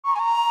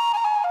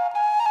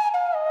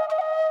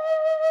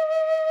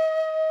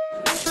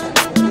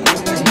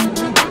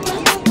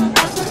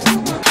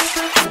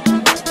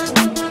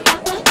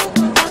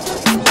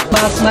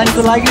March 9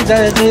 को लागि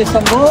जय जय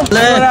शम्भो।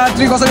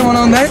 शिवरात्रि कसरी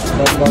मनाउँदै?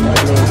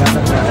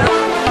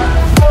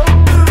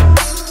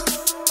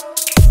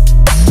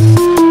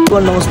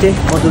 नमस्ते,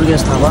 म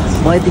दुर्गेश थापा।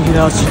 म यतिखेर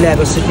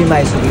अस्ट्रेलियाको सिडनीमा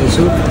आइसकेको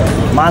छु।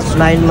 मार्च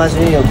 9 मा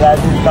चाहिँ यो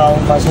ग्राजुएट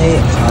टाउनमा चाहिँ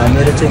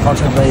मेरो चाहिँ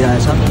कन्सर्ट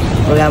भइरहेछ,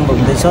 प्रोग्राम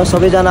हुँदैछ।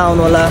 सबैजना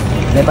आउनु होला,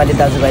 नेपाली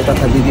दाजुभाइ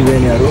तथा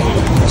दिदीबहिनीहरू।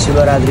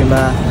 शिवरात्रिमा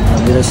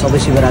मेरो सबै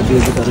शिवरात्रि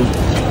गीतहरू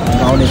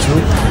गाउने छु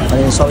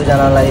अनि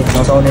सबैजनालाई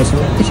नचाउने छु।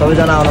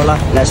 सबैजना आउनु होला।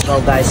 Let's go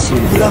guys.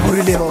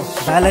 दुर्गापुरीले हो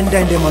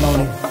भ्यालेन्टाइन डे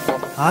मनाउने,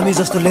 हामी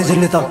जस्तो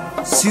लेजेन्डले त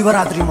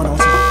शिवरात्रि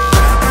मनाउँछ।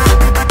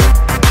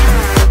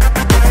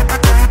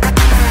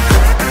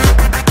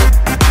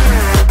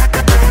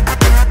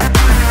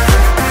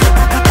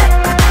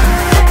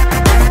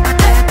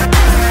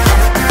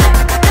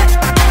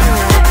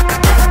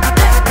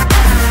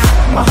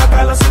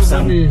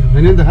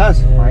 हैन त खास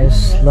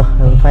ल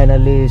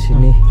फाइनली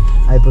सिडनी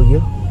आइपुग्यो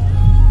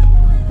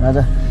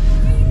राजा।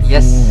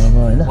 यस,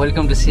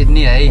 वेलकम टु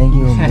सिडनी है। थ्याङ्क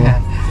यू राजा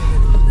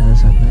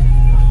साथलाई,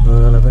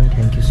 ब्रोलाई पनि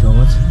थ्याङ्क यू सो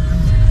मच।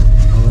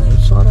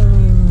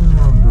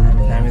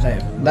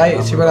 दाइ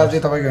शिवरात्रि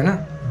तपाईँको होइन?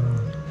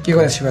 के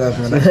गर्ने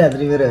शिवरात्रिमा?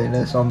 शिवरात्रि मेरो होइन,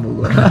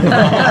 शम्भुको।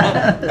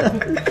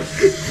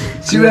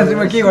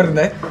 शिवरात्रिमा के गर्ने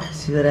दाइ?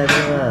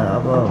 शिवरात्रिमा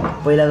अब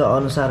पहिलाको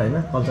अनुसार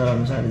होइन, कल्चर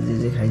अनुसार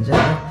जे खाइन्छ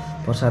होइन,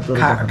 प्रसादको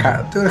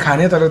त्यो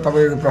खाने तर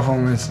तपाईँको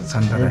पर्फर्मेन्स छ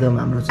नि त? एकदम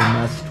हाम्रो चाहिँ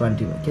मार्च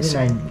 20 के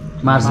अरे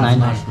मार्च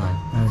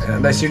 9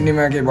 दाइ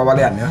सिडनीमा के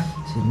बबाले हान्यो?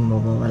 सिडनीमा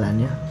बबाल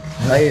हान्यो।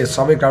 दाइ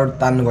सबै क्राउड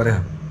तान्नु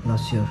गऱ्यो। ल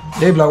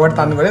स्योर, यही ब्लगबाट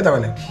तान्नु गऱ्यो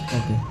तपाईँले?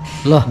 ओके।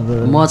 ल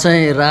म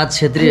चाहिँ राज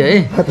छेत्री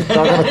है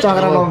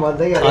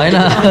होइन,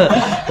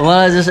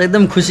 मलाई जस्तो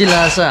एकदम खुसी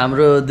लाग्छ।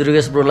 हाम्रो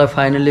दुर्गेश ब्रोलाई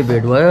फाइनली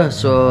भेट भयो।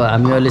 सो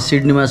हामी अहिले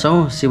सिडनीमा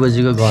छौँ,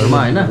 शिवजीको घरमा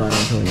होइन।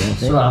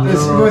 सो हाम्रो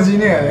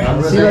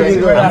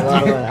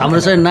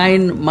चाहिँ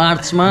 9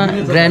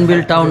 मार्चमा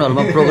ग्रान्डभिल टाउन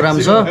हलमा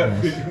प्रोग्राम छ।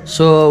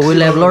 So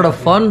will have lot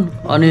of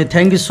fun. अनि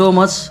thank you so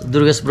much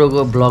Durgesh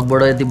ब्रोको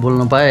ब्लगबाट यति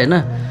बोल्न पाएँ होइन।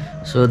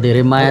 सो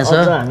धेरै माया छ,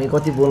 हामी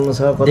कति बोल्नु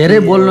छ, धेरै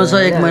बोल्नु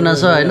छ, 1 महिना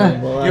छ होइन।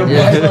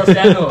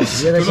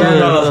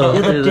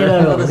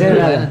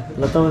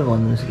 ल तपाईँ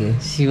भन्नुहोस् के?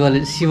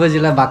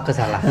 शिवजीलाई बाक्क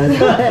छाला,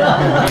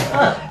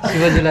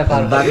 शिवजीलाई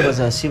बाक्लो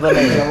छ,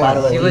 शिवलाई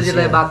पार्वती,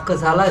 शिवजीलाई बाक्क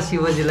छाला,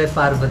 शिवजीलाई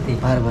पार्वती।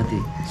 पार्वती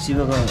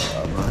शिवको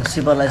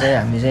शिवलाई चाहिँ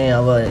हामी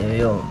चाहिँ अब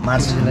यो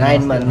मार्च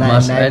 9 मा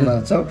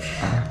छौँ।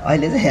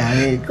 अहिले चाहिँ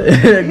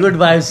हामी good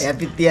vibes,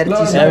 happy Tihar.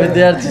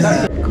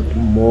 Good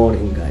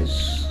morning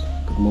guys,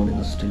 good morning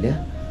Australia.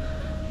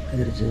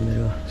 अहिले चाहिँ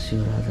मेरो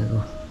शिवराजाको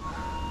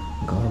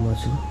घरमा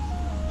छु।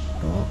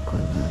 टक्क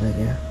राजा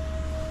क्या,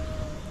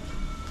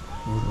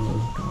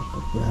 टक्क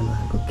पुरानो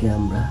खालको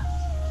क्यामरा।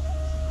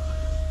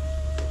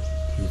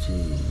 यो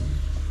चाहिँ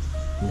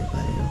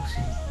नेपाली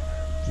रक्सी,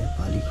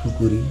 नेपाली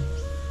खुकुरी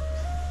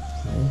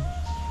है।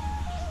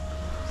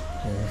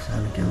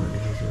 सानो क्यामरा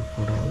देखेको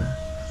फोटो होला।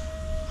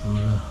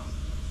 हाम्रो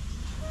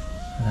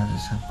राजा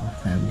साहबको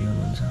फ्यामिली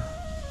हुनुहुन्छ,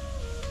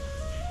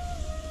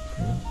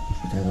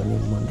 पूजा गर्ने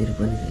मन्दिर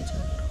पनि रहेछ।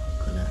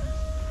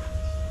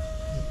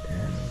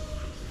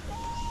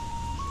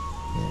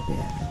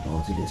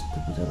 भाउजूले यस्तो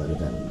पूजा गरेर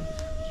जानुहुँदैछ।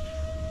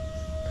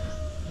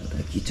 एउटा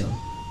किचन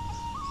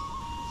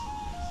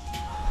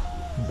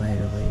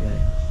बाहिर भइगयो,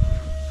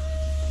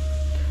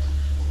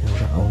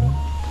 एउटा आउने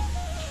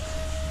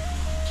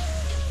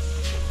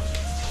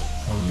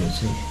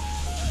चाहिँ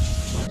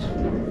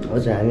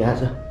हजुर। हामी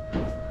आज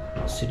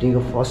सिडनीको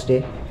फर्स्ट डे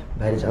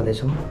बाहिर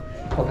जाँदैछौँ,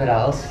 ओपेरा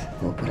हाउस।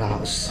 ओपेरा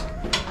हाउस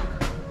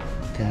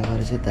त्यहाँ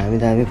गएर चाहिँ दामी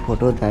दामी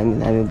फोटो, दामी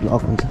दामी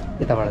ब्लग हुन्छ।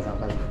 यताबाट जाउँ,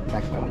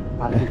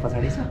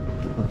 पछाडि छ।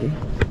 ओके,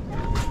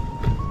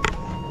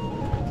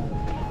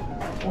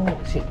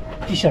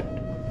 टी सर्ट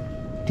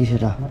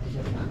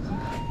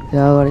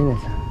त्यहाँ अगाडि नै छ।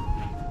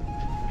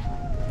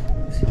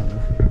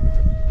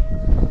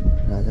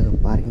 राजाको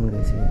पार्किङ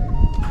रहेछ।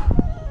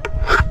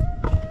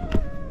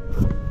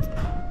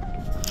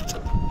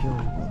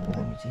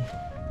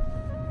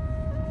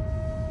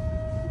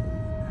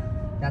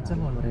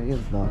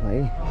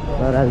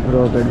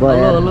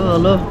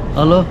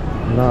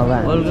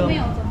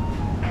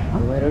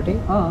 रोटी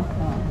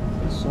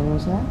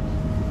समोसा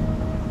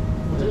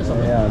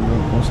हाम्रो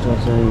पोस्टर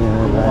चाहिँ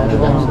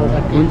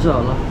हुन्छ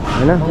होला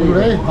होइन।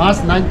 मार्च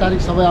 9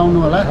 तारिक सबै आउनु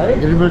होला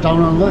ग्रान्डभिल टाउन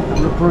हलमा।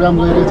 हाम्रो प्रोग्राम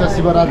गइरहेछ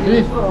शिवरात्रि।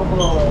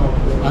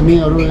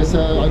 हामीहरू यसो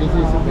अहिले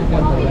चाहिँ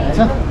प्रोग्राम भइरहेछ।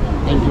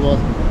 Thank you.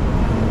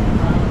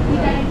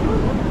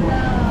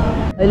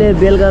 अहिले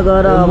बेलुका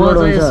गएर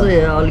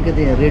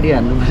अलिकति रेडी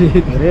हान्नु पर्यो।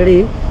 रेडी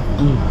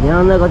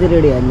यहाँभन्दा कति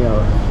रेडी हान्ने अब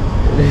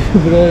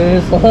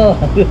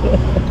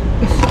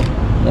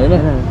होइन?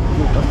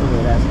 कस्तो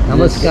भइरहेछ?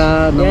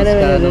 नमस्कार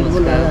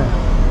नमस्कार।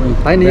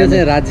 होइन यो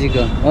चाहिँ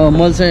राज्यको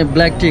मैले चाहिँ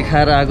ब्ल्याक टी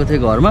खाएर आएको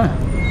थिएँ घरमा।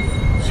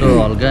 सो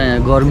हल्का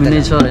यहाँ गर्मी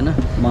नै छ होइन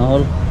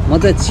माहौल। म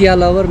चाहिँ चिया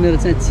लभर, मेरो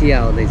चाहिँ चिया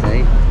आउँदैछ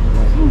है।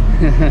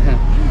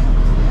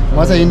 म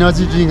चाहिँ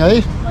इनर्जी ड्रिङ्क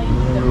है।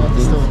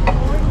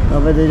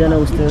 तपाईँ दुईजना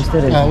उस्तै उस्तै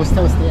रहेछ।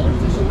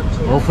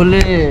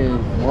 होपफुल्ली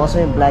म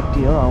चाहिँ ब्ल्याक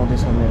टी हो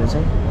आउँदैछ मेरो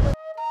चाहिँ।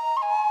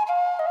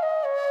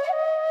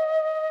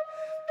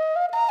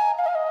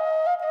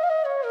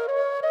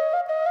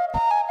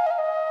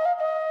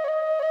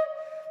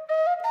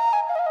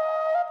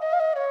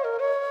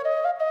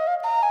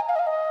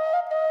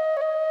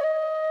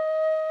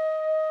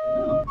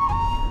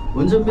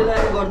 हुन्छ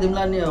मिलाएर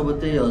गरिदिउँला नि अब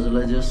त्यही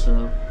हजुरलाई जस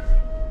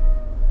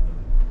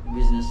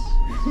बिजनेस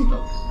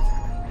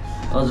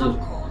हजुर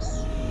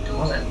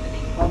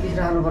अफिस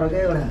राख्नु पर्यो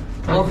क्या एउटा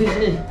अफिस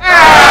नि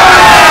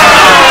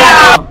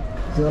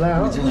झोला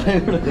हो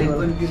रेट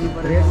पनि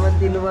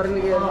दिनु पर्ने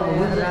के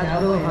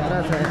रातको खतरा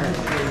छ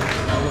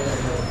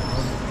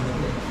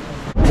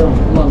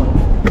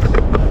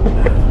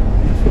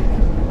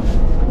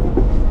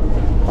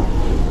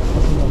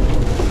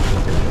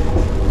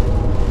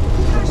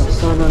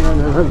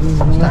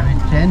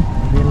ट्रेन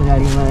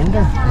रेलगाडीमा होइन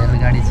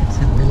रेलगाडी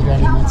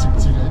रेलगाडीमा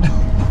छिपछिप होइन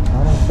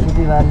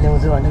केटी बार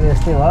ल्याउँछु भनेको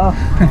यस्तै भयो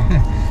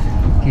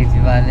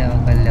केटीबाले अब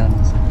कहिले ल्याउनु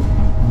छ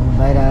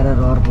बाहिर आएर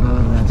रहर पुरा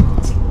गरिरहेको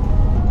छु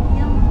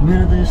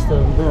मेरो त यस्तो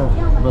हो नि त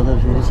ब्रदर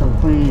फेरि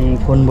सबै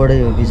फोनबाटै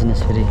हो बिजनेस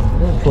फेरि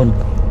फोन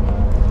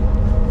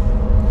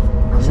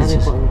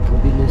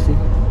बिजनेस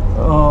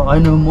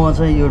होइन म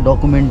चाहिँ यो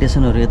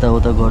डकुमेन्टेसनहरू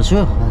यताउता गर्छु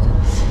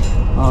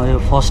यो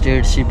फर्स्ट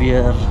एड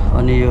सिपिआर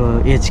अनि यो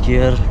एज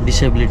केयर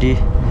डिसेबिलिटी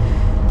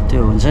त्यो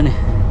हुन्छ नि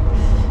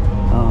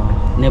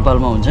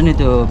नेपालमा हुन्छ नि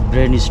त्यो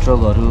ब्रेन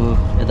स्ट्रोकहरू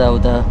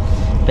यताउता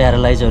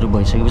प्यारालाइजहरू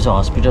भइसकेपछि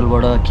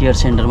हस्पिटलबाट केयर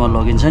सेन्टरमा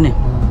लगिन्छ नि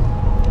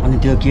अनि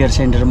त्यो केयर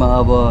सेन्टरमा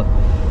अब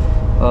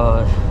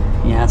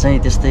यहाँ चाहिँ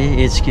त्यस्तै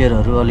एज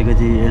केयरहरू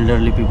अलिकति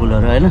एल्डरली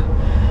पिपुलहरू होइन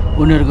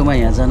उनीहरूकोमा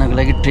यहाँ जानको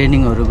लागि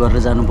ट्रेनिङहरू गरेर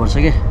जानुपर्छ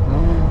क्या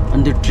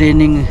अनि त्यो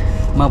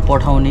ट्रेनिङमा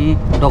पठाउने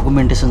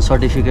डकुमेन्टेसन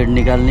सर्टिफिकेट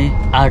निकाल्ने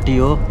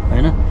आरटिओ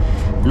होइन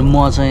अनि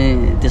म चाहिँ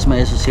त्यसमा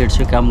एसोसिएट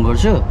छु काम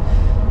गर्छु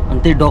अनि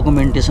त्यही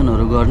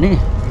डकुमेन्टेसनहरू गर्ने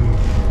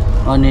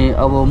अनि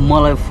अब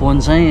मलाई फोन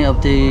चाहिँ अब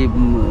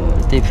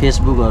त्यही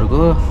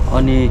फेसबुकहरूको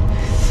अनि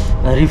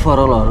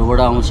रिफरलहरूबाट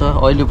आउँछ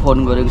अहिले फोन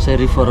गरेको चाहिँ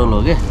रिफरल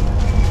हो क्या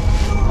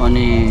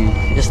अनि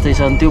यस्तै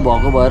छ अनि त्यो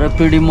भएको भएर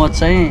पिडी मच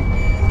चाहिँ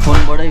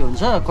फोनबाटै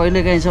हुन्छ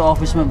कहिलेकाहीँ चाहिँ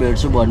अफिसमा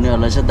भेट्छु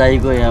भन्नेहरूलाई चाहिँ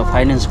दाइको यहाँ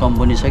फाइनेन्स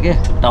कम्पनी छ क्या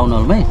टाउन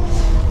हलमै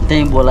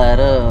त्यहीँ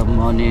बोलाएर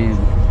अनि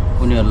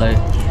उनीहरूलाई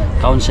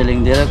काउन्सिलिङ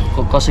दिएर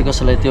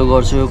कसैलाई त्यो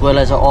गर्छु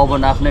कोहीलाई चाहिँ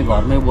ओभन आफ्नै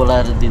घरमै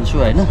बोलाएर दिन्छु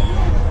होइन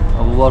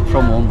अब वर्क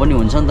फ्रम होम पनि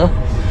हुन्छ नि त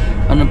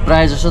अनि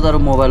प्रायः जस्तो तर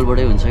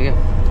मोबाइलबाटै हुन्छ क्या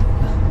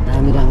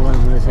दामी राम्रो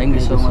राम्रो thank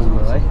you so much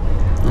bro है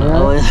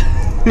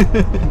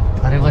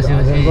घरै बसी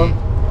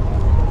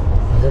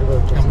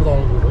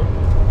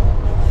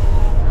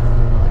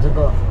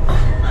हजुरको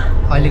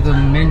अहिलेको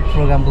मेन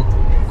प्रोग्रामको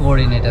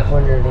कोअर्डिनेटर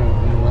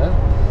हुनुभयो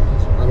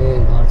अनि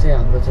घर चाहिँ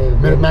हाम्रो चाहिँ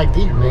मेरो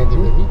म्याग्दी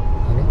बेबी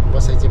अनि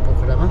बसाइ चाहिँ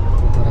पोखरामा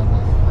पोखरामा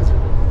हजुर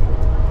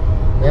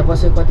यहाँ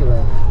बसेको कति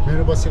भयो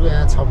मेरो बसेको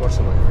यहाँ 6 वर्ष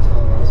भयो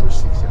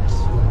 6 इयर्स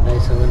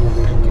दाइसँग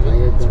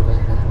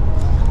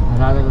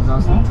राजाको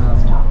जस हुन्छ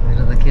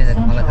मेरो त के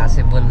जाने मलाई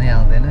खासै बोल्नै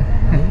आउँदैन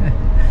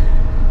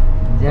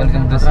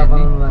वेलकम टु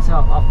सिडनी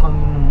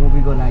अपकमिङ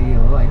मुभीको लागि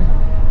हो होइन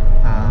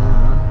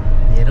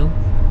हेरौँ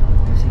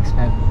त्यो 6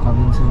 प्याक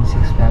कमिङ सुन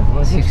 6 प्याक हो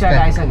 6 प्याक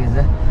आइसकेछ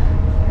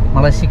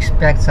मलाई 6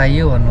 प्याक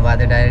चाहियो भन्नुभएको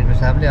थियो डाइरेक्टर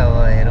साहबले अब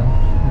हेरौँ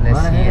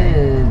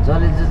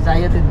जसले जो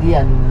चाहियो त्यो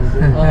दिइहाल्नु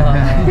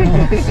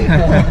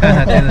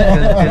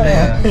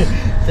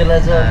त्यसलाई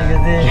चाहिँ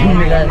अलिकति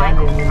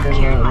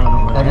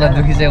अरूलाई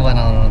दुःखी चाहिँ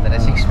बनाउनु हुँदैन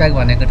 6 प्याक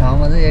भनेको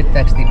ठाउँमा चाहिँ 8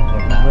 प्याक्स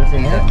दिनुपर्छ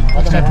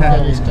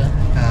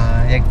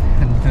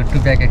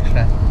 2 प्याक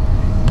एक्स्ट्रा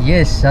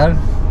यस सर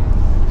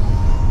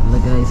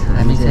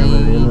हामी चाहिँ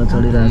रेलमा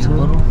चढिरहेको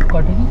छौँ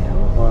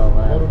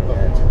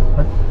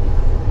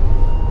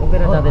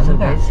उकेर जाँदैछौँ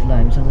गाइस ल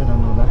हामीसँगै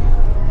रहनु होला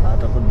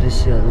बाटोको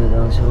दृश्यहरू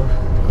हेराउँछु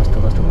कस्तो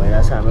कस्तो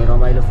भइरहेछ हाम्रो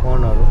रमाइलो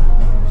फोनहरू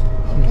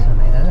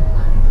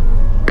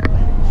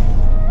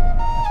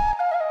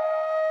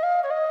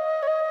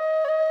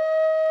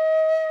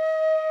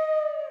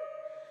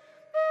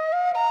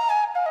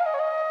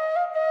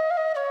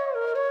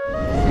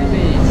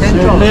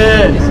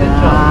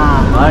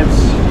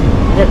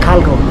एक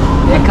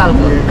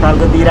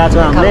खालको दिइरहेको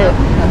छौँ हामीले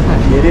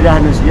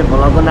हेरिराख्नुहोस् यो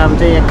भ्लगको नाम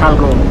चाहिँ एक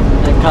खालको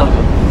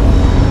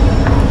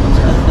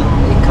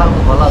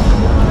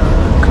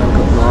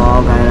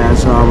भ्लग आइरहेको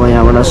छ अब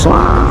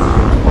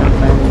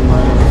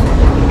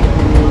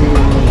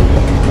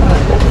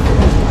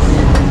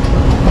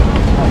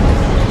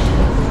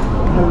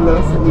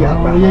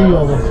यहाँबाट यही हो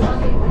अब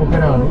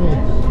पोखरा हो नि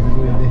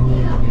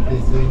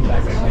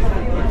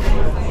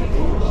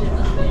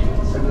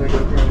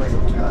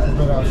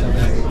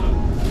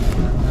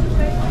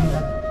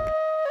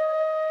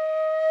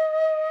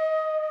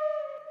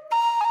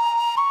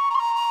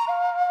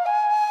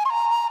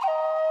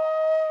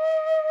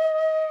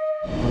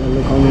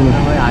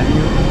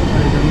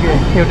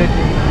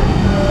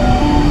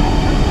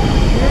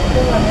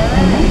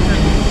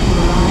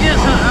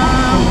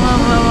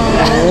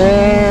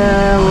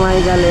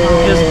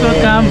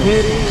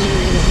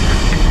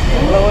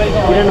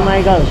किरण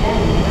माइकल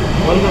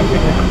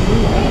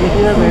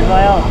यतिमा भेट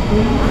भयो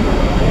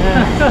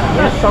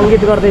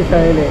सङ्गीत गर्दैछ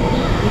अहिले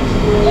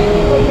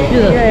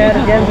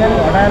गेम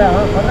हटाएर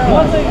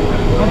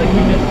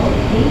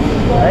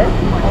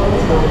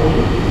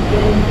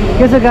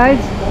के छ गाइज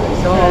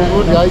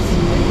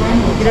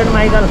किरण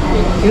माइकल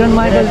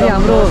चाहिँ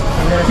हाम्रो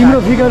तिम्रो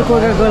फिगर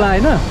कोका कोला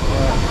होइन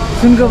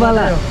सुनको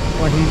बाला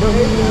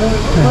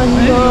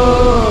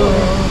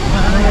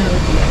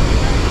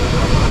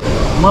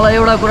मलाई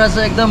एउटा कुरा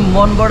चाहिँ एकदम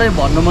मनबाटै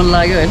भन्नु मन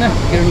लाग्यो होइन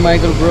किरण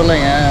माइकल ब्रोलाई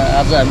यहाँ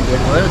आज हामी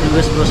भेट भयो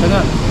दुर्गेश ब्रोसँग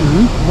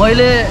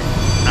मैले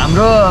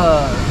हाम्रो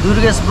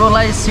दुर्गेश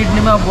ब्रोलाई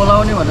सिडनीमा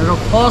बोलाउने भनेर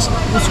फर्स्ट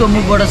उसको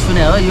मुखबाट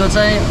सुने हो यो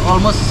चाहिँ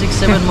अलमोस्ट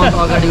 6-7 मन्थ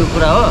अगाडिको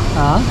कुरा हो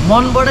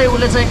मनबाटै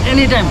उसले चाहिँ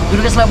एनी टाइम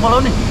दुर्गेशलाई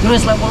बोलाउने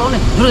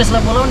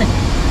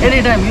एनी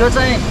टाइम यो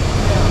चाहिँ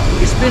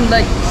स्पेन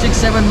लाइक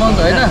 6-7 मन्थ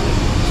होइन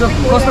सो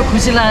कस्तो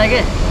खुसी लाग्यो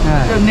क्या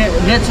त्यो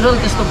नेचुरल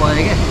त्यस्तो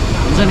भयो क्या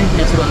हुन्छ नि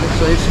natural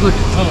so it's good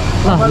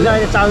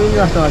chowmein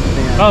जस्तो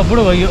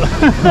बुढो भयो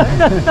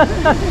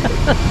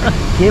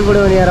के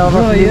बुढो नि यार अब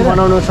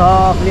बनाउनु छ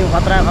फिल्म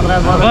खतरा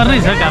गर्नै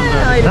छ काम त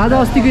राजा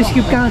अस्तिको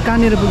स्क्रिप्ट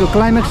कहाँनिर पुग्यो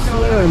क्लाइम्याक्स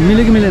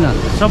मिल्यो कि मिलेन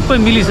सबै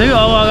मिलिसक्यो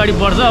अब अगाडि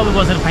बढ्छ अब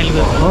बसेर फाइल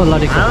गर्छ हो ल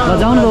ठिक छ ल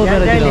जाउँ न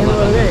ओपेरातिर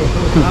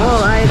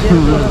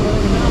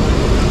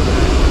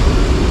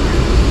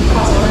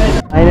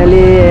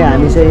फाइनली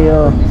हामी चाहिँ यो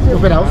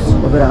ओपेरा हाउस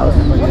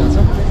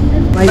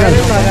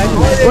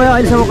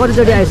अहिलेसम्म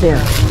कतिचोटि आएछ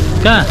यहाँ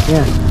कहाँ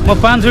यहाँ म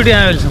 5 चोटि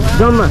आयो अहिलेसम्म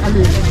जम्मा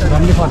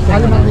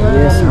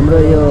यस हाम्रो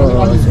यो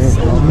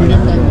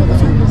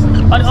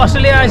अनि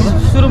अस्ट्रेलिया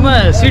सुरुमा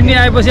सिडनी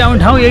आएपछि आउने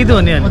ठाउँ यही त हो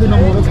नि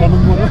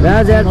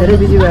राज यार धेरै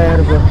बिजी भयो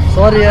यार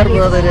सरी यार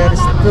ब्रदर यार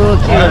यस्तो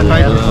के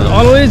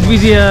अलवेज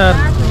बिजी यार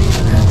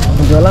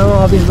झोलामा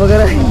अफिस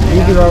बोकेर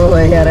बिजी भएको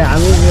भयो यार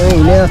हामी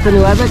हिँडे जस्तो नि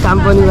भएछ काम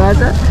पनि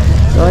भएछ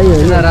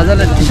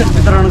राजालाई टी सर्ट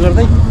वितरण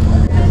गर्दै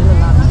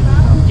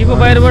के को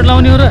बाहिरबाट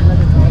लाउने हो र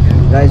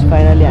गाइस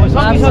फाइनली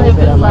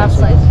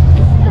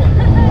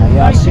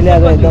यो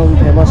अस्ट्रेलियाको एकदम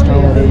फेमस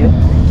ठाउँ हो यो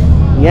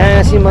यहाँ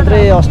आएपछि मात्रै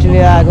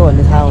अस्ट्रेलिया आएको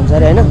भन्ने थाहा हुन्छ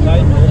अरे होइन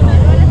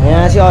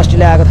यहाँ आएपछि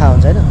अस्ट्रेलिया आएको थाहा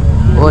हुन्छ होइन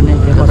हो नि यो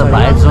त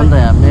भाइब्स हो नि त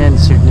यहाँ मेन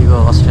सिडनीको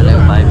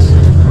अस्ट्रेलियाको भाइब्स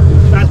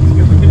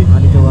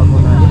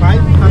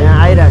यहाँ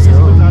आइरहेको छ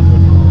हो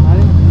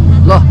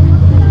ल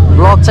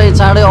ब्लग चाहिँ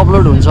चाँडै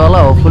अपलोड हुन्छ होला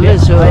होपफुल्ली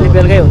सो अहिले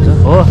बेलुकै हुन्छ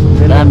हो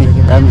दामी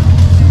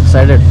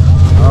एक्साइटेड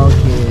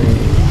ओके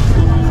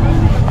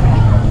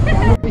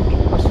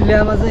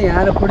अस्ट्रेलियामा चाहिँ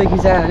यहाँ फोटो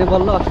खिचायो भने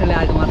बल्ल अस्ट्रेलिया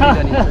आएको मात्रै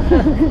गनिन्छ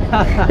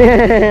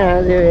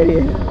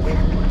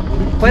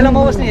पहिला म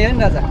बस्ने हेरेँ नि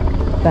राजा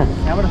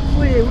यहाँबाट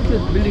त्यो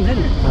बिल्डिङ छ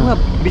नि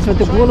बिचमा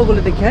त्यो गोलो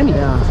गोलो देखियो नि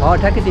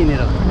ठ्याक्कै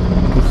त्यहीँनिर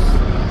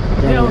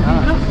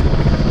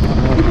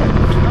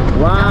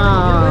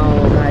वाउ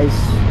गाइस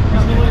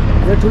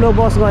यो ठुलो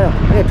बस गयो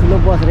ए ठुलो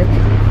बस रे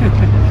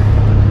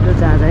त्यो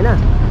जहाज होइन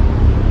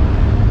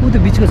ऊ त्यो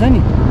बिचको छ नि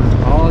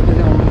त्यो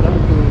चाहिँ आउनु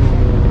त्यो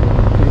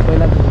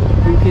पहिला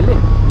केले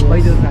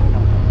पैदल राख्न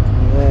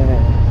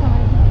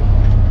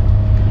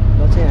ल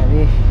चाहिँ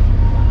हामी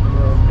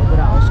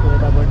ओपेरा हाउसको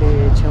यतापट्टि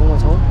छेउमा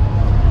छौँ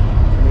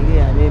किनकि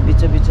हामी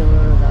बिचमा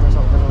जान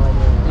सक्दैनौँ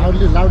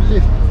अहिले लाउडली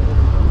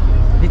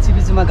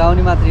बिचमा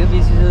गाउने मात्रै हो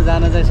बिचमा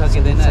जान चाहिँ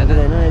सकिँदैन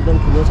होइन एकदम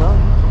ठुलो छ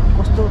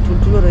कस्तो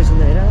ठुल्ठुलो रहेछ नि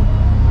होइन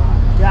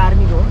त्यो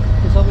आर्मीको हो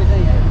त्यो सबै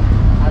चाहिँ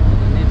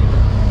आर्मीको नेभीको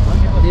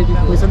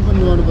क्वेसन पनि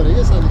ल्याउनु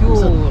पऱ्यो क्या त्यो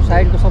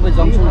साइडको सबै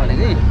जङ्सन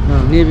भनेकै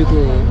नेभीको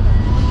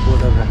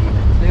बोर्डर राख्ने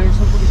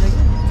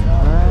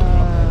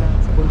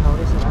कुन ठाउँ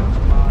रहेछ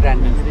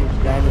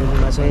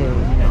ग्रान्डमा चाहिँ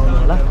आउनु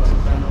होला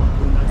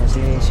यहाँ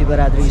चाहिँ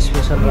शिवरात्रि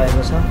स्पेसल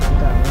रहेको छ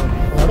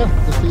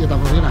त्यस्तै यता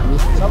पऱ्यो हामी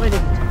सबैले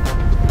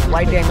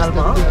वाइट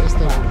एङ्गलमा हो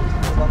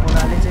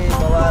हुनाले चाहिँ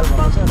बवाल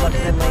भन्छ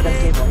लक्ष्मी मैदान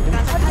केही भन्थ्यो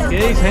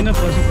केही छैन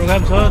पछि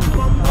प्रोग्राम छ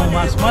 9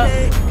 मार्चमा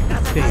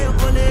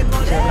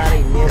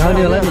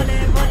गाउने होला नि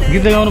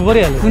गीत गाउनु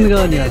परिहाल्यो कुन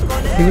गाउने होला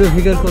तिम्रो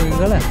फिगरको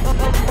होला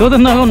त्यो त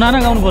नगाउँ नाना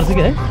गाउनुपर्छ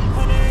कि है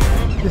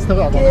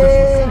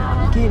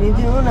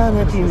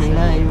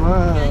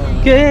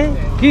के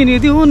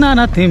किनिदिउ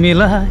नाना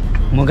तिमीलाई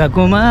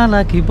मुगाको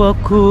माला कि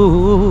बक्खु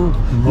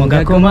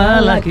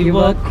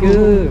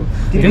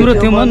तिम्रो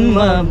त्यो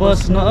मनमा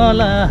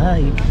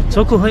बस्नलाई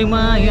छोको है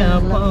माया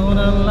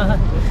पाउनलाई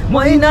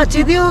मै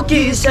नाचिदिउ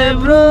कि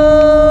सेब्रो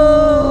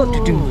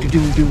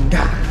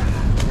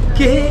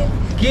के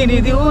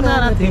किनिदिउ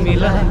नाना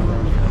तिमीलाई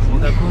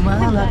मुगाको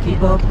माला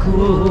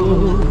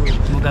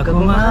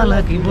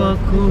कि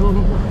बक्खु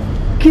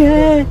के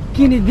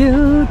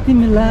किनिदेऊ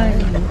तिमीलाई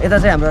यता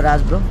चाहिँ हाम्रो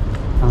राज ब्रो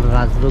हाम्रो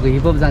राजब्रोको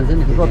हिपहप जान्छ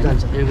नि हिपहप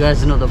जान्छ You guys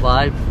know the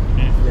vibe.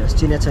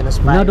 चिने छैन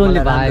Not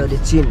only vibe.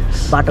 चिन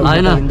बाटोमा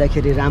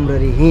हिँड्दाखेरि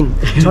राम्ररी हिँड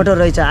छोटो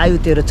रहेछ आयु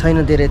तेरो छैन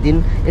धेरै दिन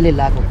यसले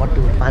लाएको पट्टु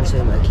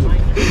 500मा किन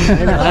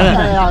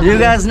You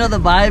guys know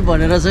the vibe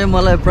भनेर चाहिँ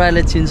मलाई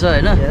प्रायले चिन्छ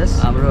होइन Yes.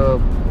 हाम्रो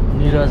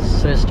निरज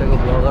श्रेष्ठको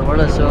ब्लगरबाट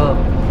सो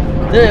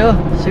त्यही हो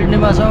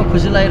सिडनीमा छ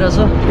खुसी लागिरहेछ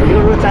यो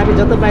चाबी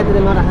जस्तो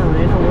पाइदिँदै नराख्नु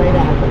हुँदैन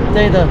उडाइराखेको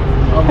त्यही त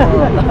अब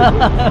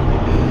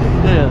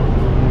त्यही हो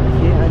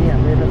अनि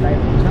हाम्रो यता दाइ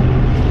हुन्छ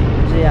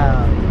चाहिँ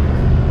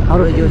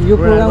हाम्रो यो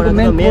प्रोग्रामको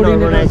मेन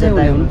अर्गनाइजर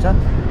दाइ हुनुहुन्छ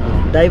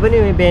दाइ पनि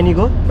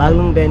बिहानीको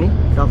बागलुङ बिहानी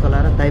डक्का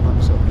लाएर दाइ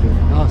भन्नु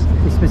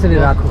सक्यो स्पेसली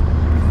राखो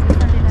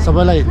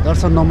सबैलाई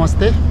दर्शन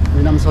नमस्ते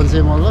मेरो नाम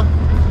सञ्जय मल्ल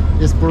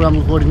यस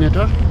प्रोग्रामको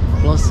कोअर्डिनेटर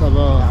प्लस अब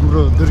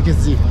हाम्रो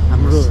दुर्गेशजी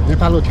हाम्रो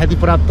नेपालको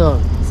ख्यातिप्राप्त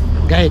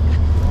गायक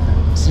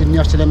सिडनी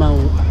अस्ट्रेलियामा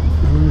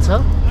हुनुहुन्छ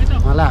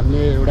उहाँलाई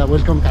हामीले एउटा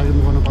वेलकम कार्यक्रम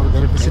गर्नु पाउनु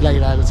धेरै खुसी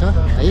लागिरहेको छ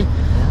है।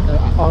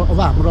 अब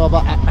हाम्रो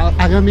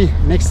आगामी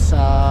नेक्स्ट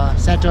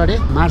स्याटरडे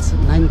मार्च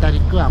 9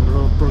 तारिकको हाम्रो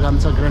प्रोग्राम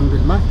छ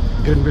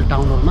ग्रान्डभिल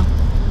टाउन हलमा।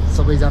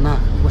 सबैजना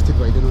उपस्थित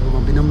भइदिनुको म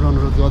विनम्र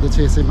अनुरोध गर्दछु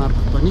यसै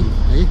मार्फत पनि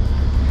है।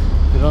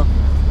 र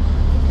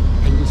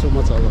थ्याङ्क यू सो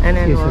मच।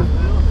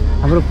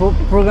 हाम्रो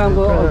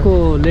प्रोग्रामको अर्को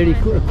लेडी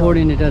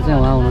कोअर्डिनेटर चाहिँ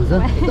उहाँ हुनुहुन्छ,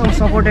 एकदम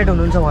सपोर्टेड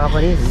हुनुहुन्छ उहाँ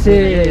पनि।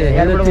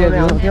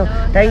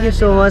 थ्याङ्क यू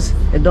सो मच,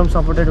 एकदम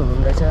सपोर्टेड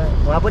हुनुहुँदैछ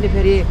उहाँ पनि।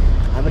 फेरि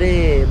हाम्रै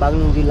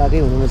बागलुङ जिल्लाकै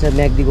हुनुहुन्छ,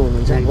 म्याग्दीको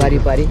हुनुहुन्छ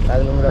वारिपारि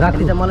बागलुङ।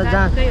 राख्ने चाहिँ मलाई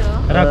जहाँ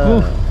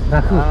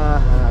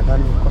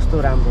कस्तो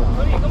राम्रो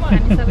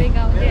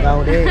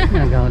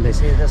गाउँले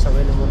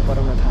सबैले मन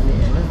पराउन थाले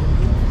होइन।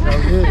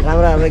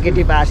 राम्रो हाम्रो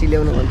केटी बासी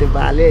ल्याउनु भन्थ्यो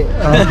बाले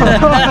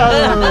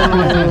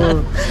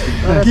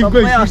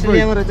सबै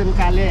अस्ट्रेलियामा रहेछ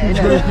काले होइन।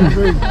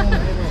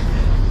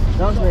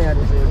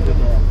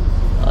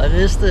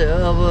 यस्तै हो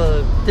अब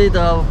त्यही त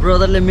अब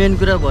ब्रदरले मेन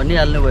कुरा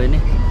भनिहाल्नु भयो नि।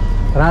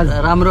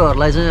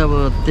 राम्रोहरूलाई चाहिँ अब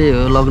त्यही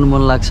हो लग्नु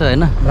मन लाग्छ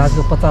होइन।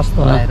 राजको 50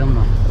 तोला हेरौँ न।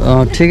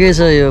 ठिकै छ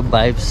यो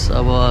भाइब्स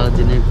अब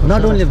दिने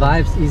नट ओन्ली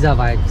भाइब्स इजा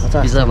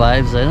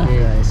भाइब्स होइन।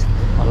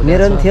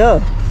 मेरो पनि थियो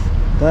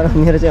तर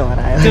मेरो चाहिँ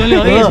हरायो।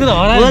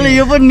 मैले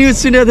यो पनि न्युज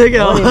सुनेको थिएँ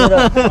क्या।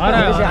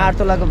 8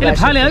 तोलाको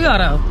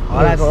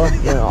हराएको हो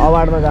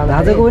अवार्डमा जाँदा।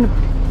 राजाको पनि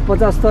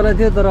 50 तोला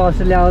थियो तर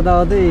अस्ट्रेलिया आउँदा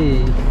आउँदै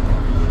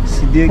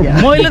सिद्धियो क्या।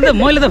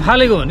 मैले त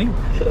फालेको हो नि।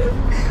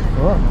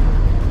 हो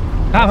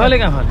कहाँ फाले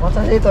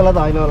 50 तोला त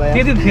होइन होला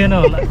त्यति थिएन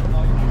होला।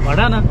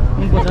 भडा न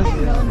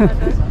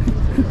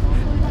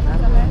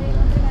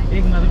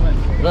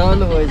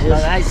रमाइलो भयो।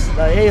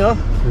 यही हो।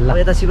 अब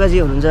यता शिवाजी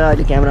हुनुहुन्छ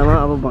अहिले क्यामेरामा।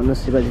 अब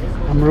भन्नुहोस् शिवाजी,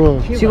 हाम्रो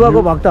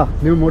शिवको भक्त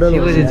न्यू मोडल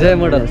जय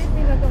मोडल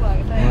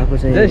उहाँको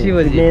चाहिँ जय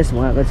शिवजी। फिटनेस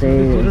उहाँको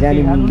चाहिँ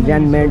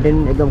ज्यान मेन्टेन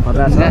एकदम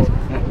खतरा छ।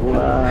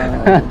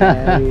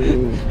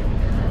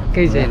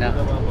 केही छैन।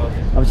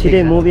 अब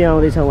छिटै मुभी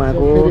आउँदैछ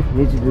उहाँको,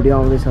 म्युजिक भिडियो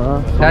आउँदैछ।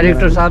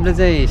 डाइरेक्टर साहबले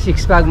चाहिँ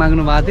 6 प्याक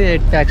माग्नु भएको थियो,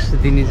 8 प्याक्स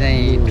दिने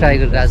चाहिँ ट्राई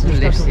गरिरहेको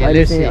छु।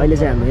 अहिले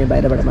चाहिँ हामी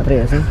बाहिरबाट मात्रै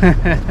हेर्छौँ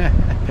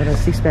तर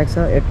 6 प्याक छ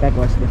 8 प्याक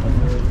वर्ष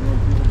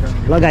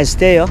ल गाइस।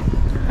 त्यही हो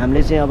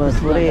हामीले चाहिँ अब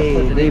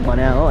थोरै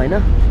भने हो होइन।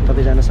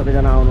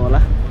 सबैजना आउनु होला।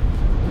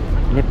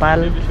 नेपाल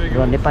र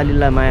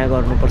नेपालीलाई माया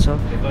गर्नुपर्छ।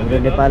 हाम्रो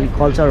नेपाली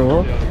कल्चर हो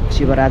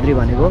शिवरात्रि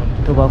भनेको।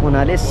 त्यो भएको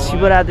हुनाले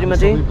शिवरात्रिमा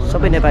चाहिँ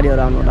सबै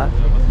नेपालीहरू आउनु होला।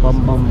 बम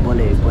बम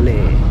बोले बोले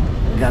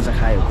गाजा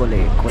खायो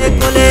कोले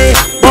कोले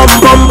बम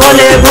बम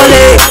बोले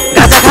बोले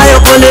गाजा खायो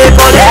कोले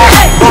कोले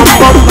बम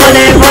बम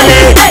बोले बोले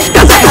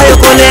गाजा खायो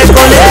कोले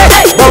कोले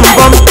bomb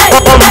bomb bomb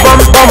bomb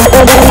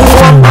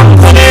bomb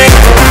बोले।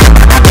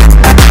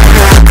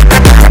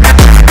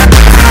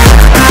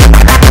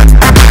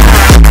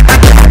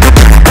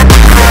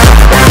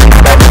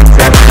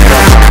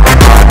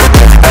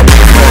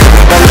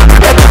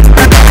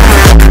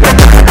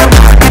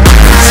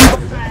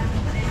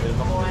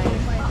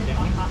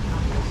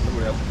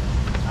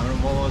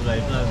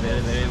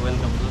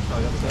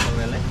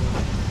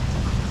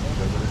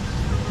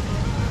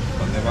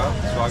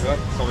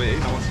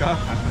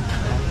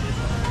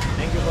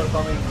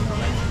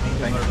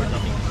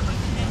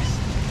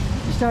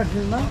 स्टार्ट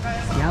फिल्ममा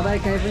यहाँ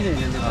बाहेक कहीँ पनि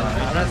होइन।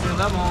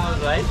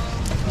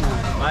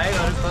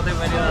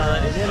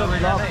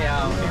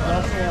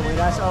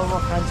 भइरहेछ अब म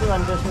खान्छु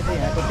अनि त्यसमा चाहिँ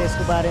यहाँको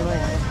टेस्टको बारेमा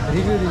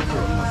रिभ्यू दिन्छु।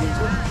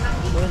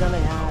 सबैजना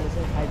यहाँ आएर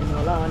चाहिँ खाइदिनु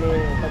होला अनि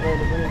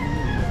तपाईँहरूले पनि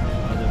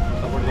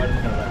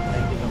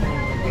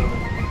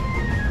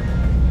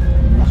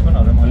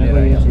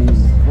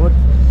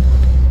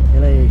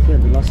यसलाई के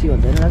भन्छ लस्सी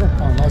भन्छ होइन दादा?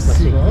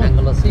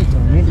 लस्सी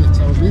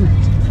चाउमिन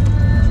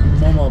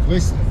मोमो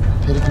भेज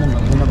फेरि किन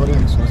भन्नु पऱ्यो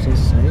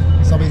ससेस है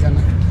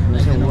सबैजना।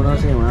 ओनर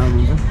चाहिँ उहाँ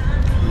हुनुहुन्छ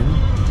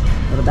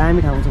तर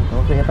दामी ठाउँ छ।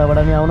 यताबाट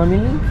नि आउन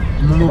मिल्ने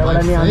यताबाट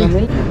नि आउन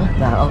मिल्ने।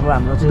 अब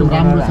हाम्रो चाहिँ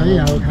राम्रो छ है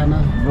अब खाना।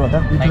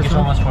 Thank you so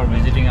much for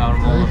visiting our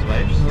momos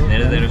vibes.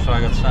 धेरै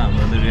स्वागत छ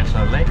हाम्रो दुर्गेश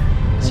सरलाई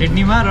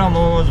सिडनीमा र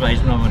मोमोज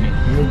भाइब्समा पनि।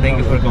 Thank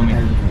you for coming.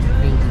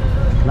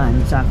 ल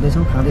हामी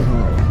चाख्दैछौँ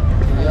खाँदैछौँ।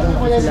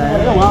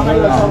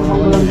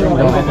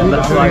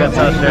 स्वागत छ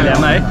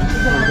अस्ट्रेलियामा है।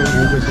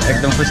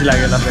 एकदम खुसी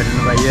लाग्यो ल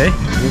भेट्नु पाइयो है।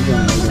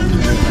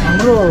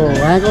 हाम्रो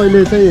उहाँको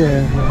अहिले चाहिँ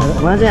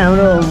उहाँ चाहिँ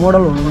हाम्रो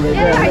मोडल हुनुहुँदैछ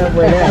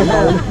पहिले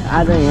होइन।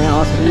 आज यहाँ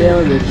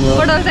अस्ट्रेलियामा भेट्नु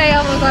मोडल चाहिँ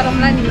अब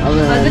गरौँला नि।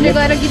 हजुरले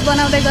गएर गीत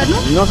बनाउँदै गर्नु।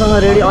 मसँग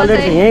रेडी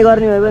अलरेडी यहीँ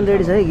गर्ने भए पनि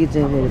रेडी छ है गीत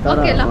चाहिँ फेरि तर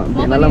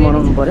भेलालाई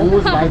मनाउनु पऱ्यो।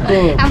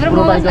 हाम्रो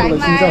मोबाइल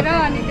लाइभमा आएर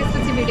अनि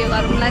त्यसपछि भिडियो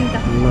गरौँला नि त।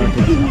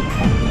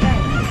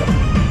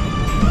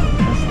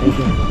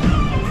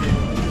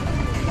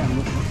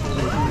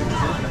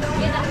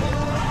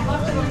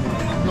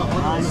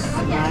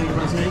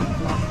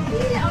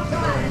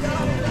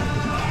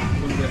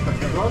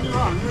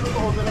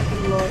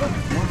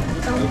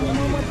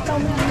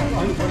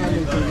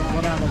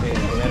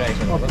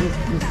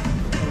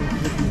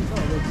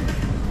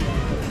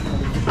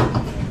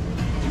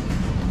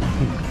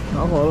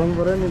 हलाउनु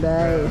पऱ्यो नि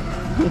दाइ।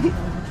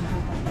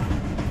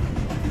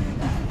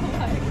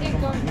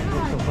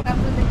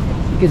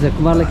 के छ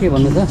कुमारलाई के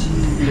भन्नु छ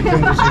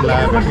एकदम खुसी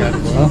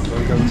लाग्यो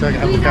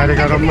अब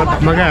कार्यक्रममा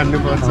धमाका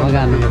हान्नुपर्छ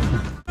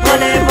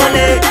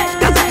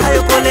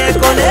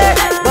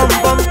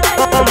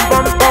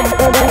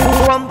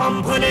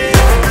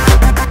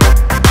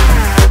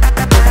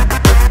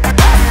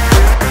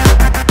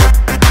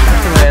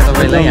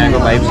तपाईँलाई यहाँको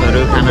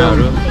भाइब्सहरू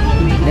खानाहरू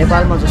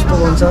नेपालमा जस्तो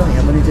बन्छ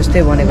यहाँ पनि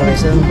त्यस्तै बनेको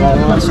रहेछ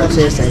घरमा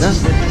सक्सेस होइन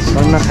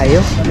घरमा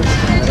खायो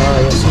र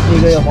यो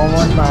सिक्नेको यो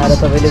मोमोजमा आएर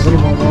तपाईँले पनि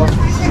मोमो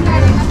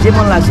के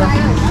मन लाग्छ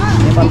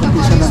नेपालको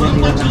कृष्ण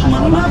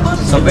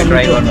सबै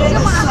ट्राई गर्नु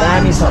होला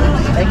दामी छ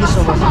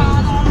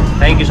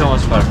thank you so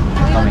much for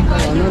coming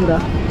भन्नु नि त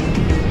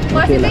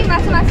पछि चाहिँ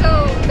मासु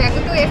भएको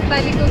थियो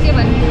यसपालिको के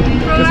भन्नु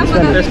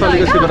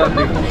यसपालिको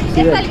शिवरात्रि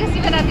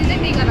शिवरात्रि चाहिँ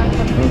त्यही गराउनु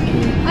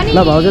अनि ल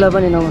भाउजूलाई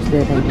पनि नमस्ते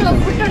थ्याङ्क यू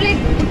खुट्टोले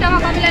खुट्टामा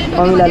कमिलाले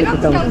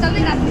खुट्टामा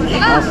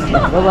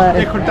बाई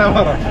एक खुट्टा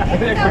भर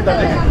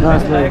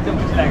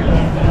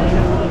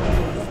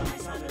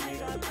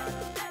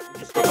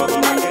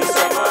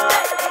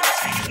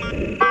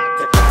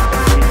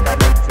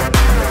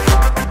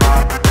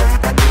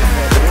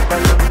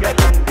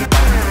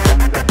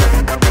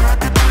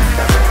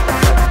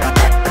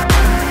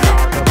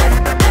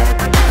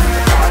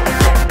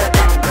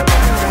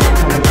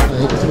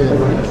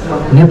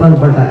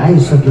नेपालबाट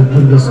आइसक्यो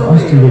दुर्गेश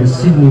अस्ट्रेलिया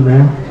सिडनीमा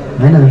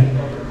होइन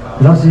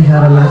रक्सी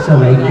खाएर लाग्छ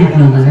भाइ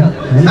गीतमा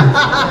होइन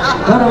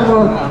तर म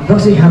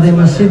रक्सी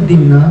खाँदैमा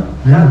सिद्धिन्न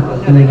होइन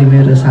किनकि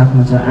मेरो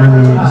साथमा छ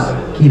आमेश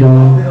किरण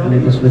अनि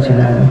त्यसपछि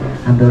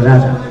हाम्रो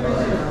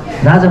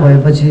राजा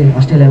भएपछि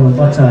अस्ट्रेलियामा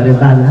बच्छ अरे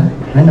बाजा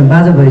होइन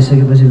बाजा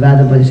भइसकेपछि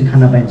बाजा भएपछि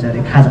खाना पाइन्छ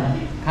अरे खाजा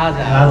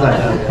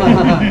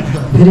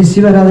फेरि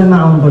शिवरात्रिमा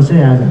आउनुपर्छ है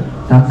आज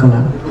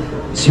ढाक्कला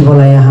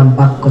शिवलाई यहाँ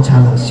बाघको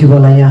छाला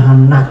शिवलाई यहाँ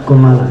नाकको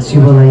माला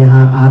शिवलाई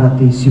यहाँ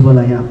आरती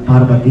शिवलाई यहाँ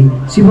पार्वती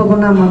शिवको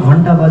नाममा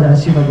घन्टा बजा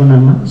शिवको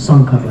नाममा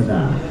शङ्ख बजा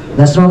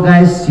that's rock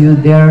guys you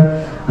there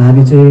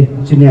हामी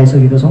चाहिँ चिन्ने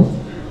आइसकेको छौँ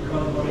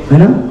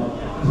होइन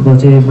अब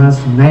चाहिँ मार्च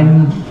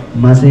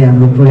 9मा चाहिँ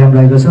हाम्रो प्रोग्राम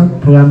रहेको छ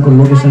प्रोग्रामको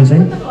लोकेसन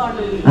चाहिँ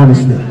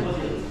आमेशले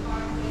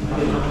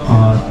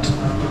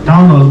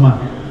टाउन हलमा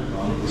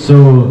सो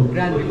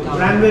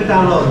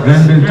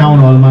ग्रान्डविल टाउन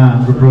हलमा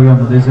हाम्रो प्रोग्राम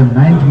हुँदैछ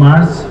 9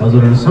 मार्च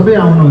हजुरहरू सबै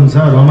आउनुहुन्छ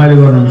रमाइलो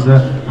गर्नुहुन्छ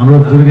हाम्रो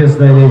दुर्गेश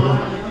दाइले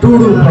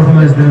टुडु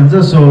पर्फर्मेन्स दिनुहुन्छ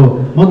सो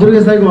म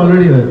दुर्गेश दाइको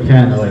अलरेडी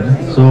फ्यान हो होइन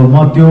सो म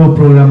त्यो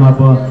प्रोग्राममा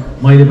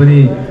मैले पनि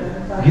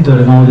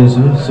गीतहरू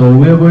गाउँदैछु so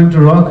we are going to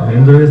rock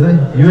होइन दुर्गेश दाइ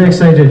यु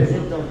एक्साइटेड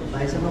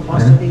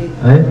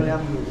है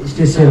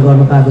स्टेज सेयर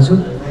गर्न पाएको छु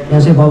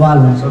यहाँ चाहिँ बवाल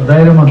हुन्छ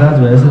दाइरोमा दाज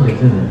भएछ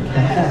देख्छ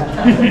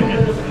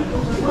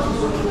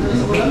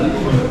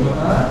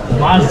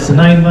मार्च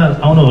 9मा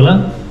आउनु होला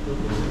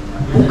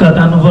हुक्का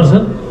तान्नुपर्छ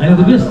होइन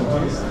दुर्गेश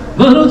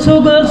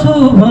गर्छु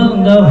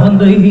भन्दा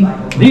भन्दै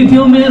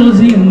बित्यो मेरो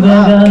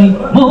जिन्दगानी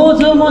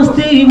मौज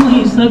मस्ती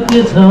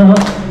भइसकेछ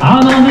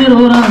आन मेरो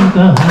रङ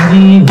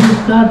कहानी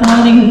हुक्का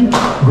तानी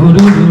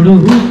गुरु गुरु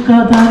हुक्का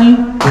तानी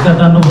हुक्का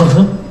तान्नुपर्छ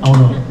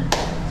आउनु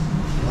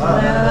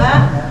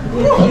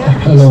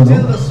hello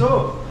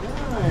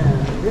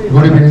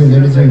good evening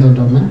ladies and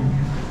gentlemen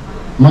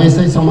म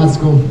यसै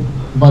समाजको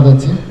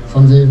उपाध्यक्ष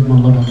सञ्जय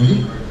मल्लठाकुरी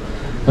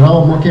र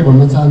म के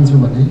भन्न चाहन्छु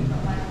भने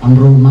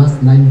हाम्रो मार्च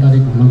 9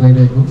 तारिक हुन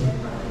गइरहेको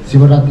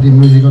शिवरात्रि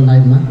म्युजिकल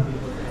नाइटमा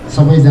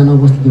सबैजना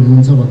उपस्थित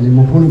हुनुहुन्छ भन्ने म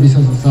पूर्ण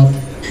विश्वासका साथ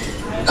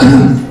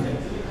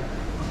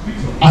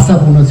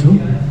आशापूर्ण छु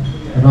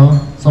र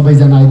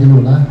सबैजना आइदिनु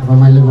होला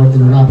रमाइलो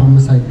गरिदिनु होला आफ्नो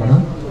साइडबाट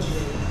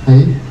है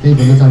त्यही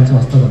भन्न चाहन्छु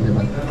हस्त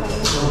धन्यवाद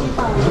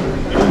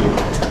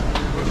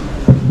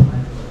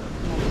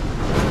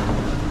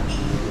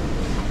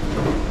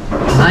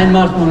 9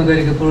 मार्च हुन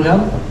गएको प्रोग्राम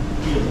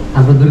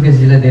हाम्रो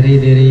दुर्गेशजीलाई धेरै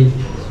धेरै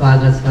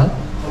स्वागत छ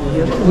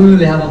We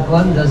will have a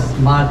fun this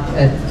March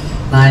at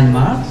 9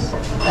 March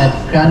at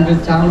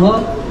Granville Town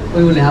Hall.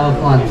 We will have a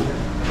fun.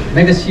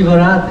 Make a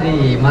Shivaratri,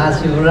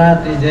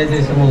 Mahashivaratri, Jai Jai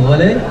Samo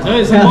Bole.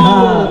 Jai Samo.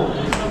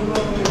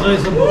 Jai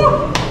Samo.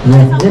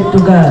 एक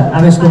टुका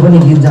आवेशको पनि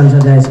गीत जान्छ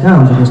guys कहाँ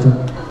हुन्छ त्यस्तो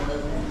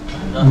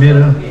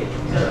मेरो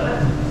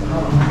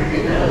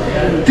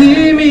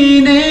तिमी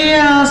नै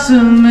आस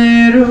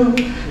मेरो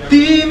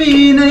तिमी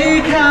नै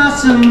खास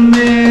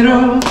मेरो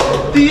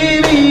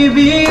तिमी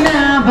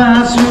बिना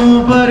बाँच्नु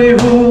पर्यो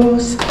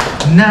होस्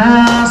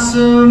नास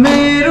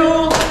मेरो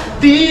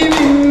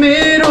तिमी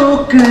मेरो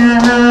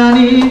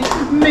कहानी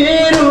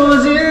मेरो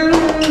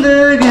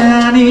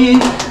जिन्दगानी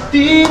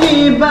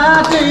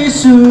तिमीबाटै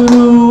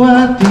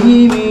सुरुवात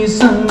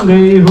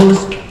तिमीसँगै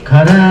होस्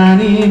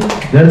खरानी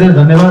धेरै धेरै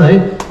धन्यवाद है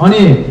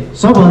अनि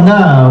सबभन्दा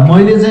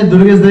मैले चाहिँ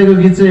दुर्गेश दाइको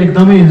गीत चाहिँ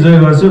एकदमै इन्जोय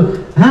गर्छु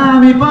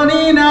हामी पनि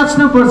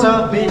नाच्नु पर्छ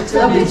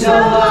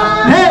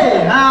हे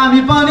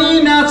हामी पनि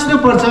नाच्नु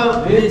पर्छ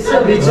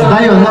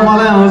दाइ भन्दा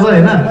मलाई आउँछ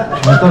होइन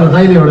तर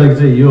दाइले एउटा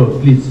चाहिँ यो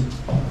प्लिज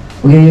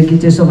ओके यो गीत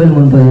चाहिँ सबैले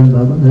मन पराउनु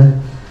भएको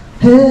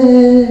हे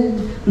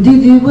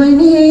दिदी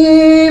बहिनी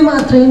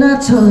मात्रै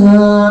नाच्छ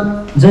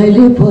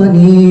जहिले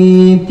पनि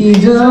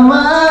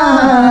तिजमा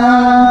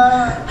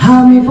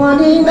हामी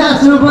पनि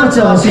नाच्नुपर्छ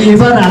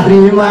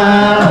शिवरात्रिमा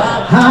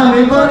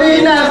हामी पनि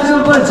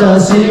नाच्नुपर्छ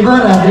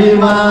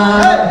शिवरात्रिमा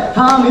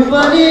हामी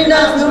पनि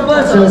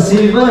नाच्नुपर्छ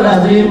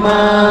शिवरात्रिमा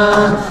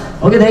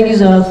ओके थ्याङ्क यू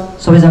सर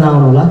सबैजना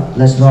आउनु होला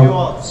let's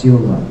rock Shiv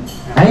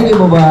thank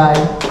you by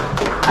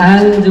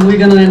And we're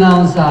gonna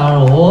announce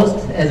our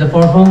host as a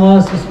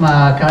performer,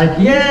 Susma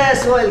Karki.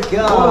 Yes,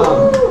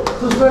 welcome.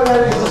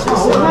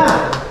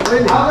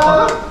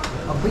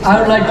 I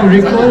would like to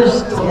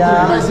request,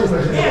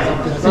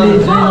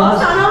 please join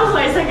us.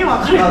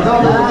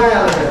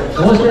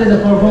 Host as a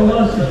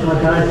performer, Susma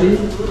Karki.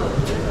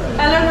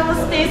 Hello,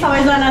 namaste,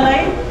 सबैजनालाई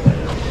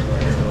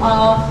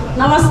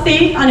नमस्ते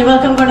अनि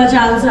welcome गर्न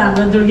चाहन्छु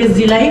हाम्रो दुर्गेश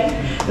जीलाई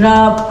र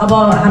अब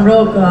हाम्रो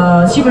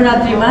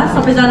शिवरात्रिमा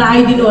सबैजना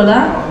आइदिनु होला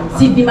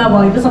सिडनीमा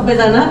भएको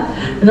सबैजना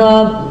र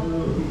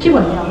के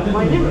भन्नु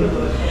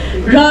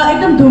र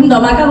एकदम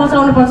धुमधमाका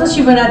मचाउनु पर्छ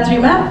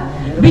शिवरात्रिमा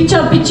बिच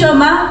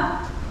बिचमा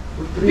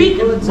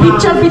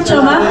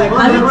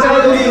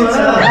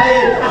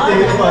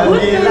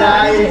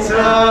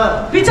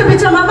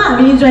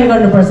हामी इन्जोय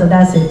गर्नुपर्छ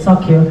द्याट्स इट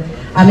सक्यो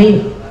हामी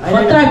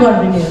खतरा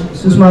गरिदिने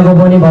सुषमाको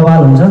पनि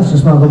बवाल हुन्छ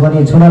सुषमाको पनि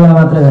छोरालाई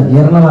मात्र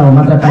हेर्नलाई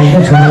मात्र पाइन्छ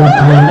छोरालाई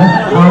पाइँदैन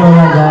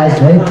आउनुलाई गाइस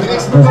है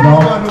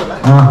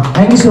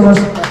थ्याङ्क यू सो मच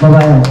बाबा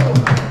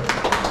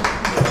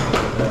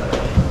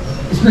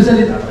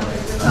स्पेसली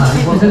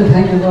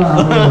थ्याङ्क यू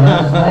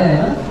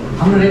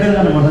हाम्रो रेकर्ड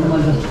गर्नुपर्छ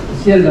मैले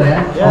सेयर गरेँ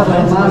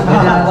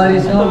आभारी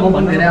छ म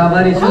पनि धेरै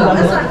आभारी छु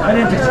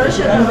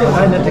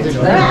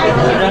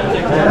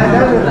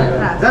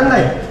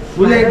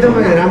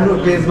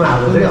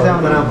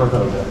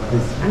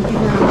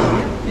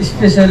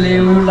specially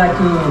we would like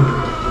to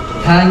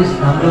thanks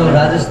हाम्रो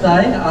राजेश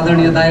दाई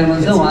आदरणीय दाई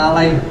हुनुहुन्छ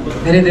उहाँलाई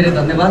धेरै धेरै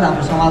धन्यवाद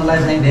हाम्रो समाजलाई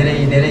चाहिँ धेरै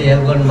धेरै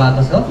हेल्प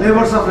गर्नुभएको छ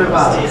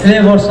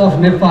flavours of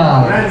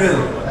Nepal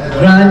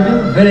grand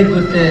very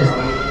good taste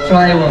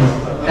try one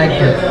thank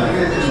you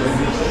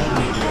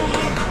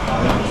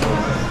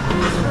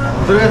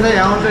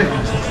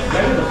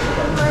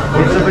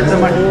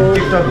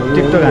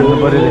TikTok हान्नु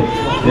पर्यो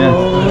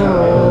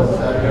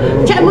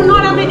म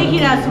नराम्रै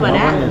देखिरहेको छु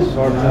भने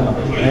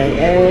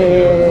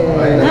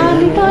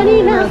हामी पनि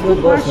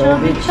नाच्नुपर्छ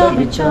बिच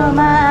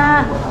बिचमा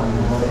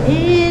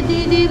ए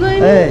दिदी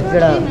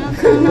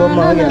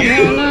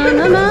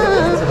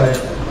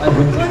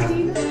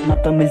न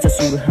त मिल्छ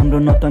सुर हाम्रो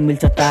न त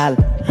मिल्छ ताल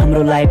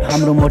हाम्रो लाइफ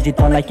हाम्रो मर्जी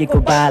तँलाई के को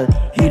बाल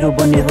हिरो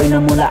बन्ने होइन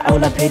मलाई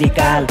आउला फेरि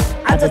काल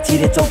आज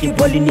चिरे चौकी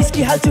भोलि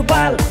निस्किहाल्छु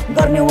बाल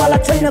गर्नेवाला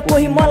छैन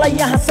कोही मलाई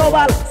यहाँ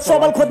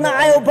सवाल खोज्न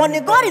आयो भन्ने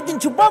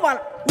गरिदिन्छु बवाल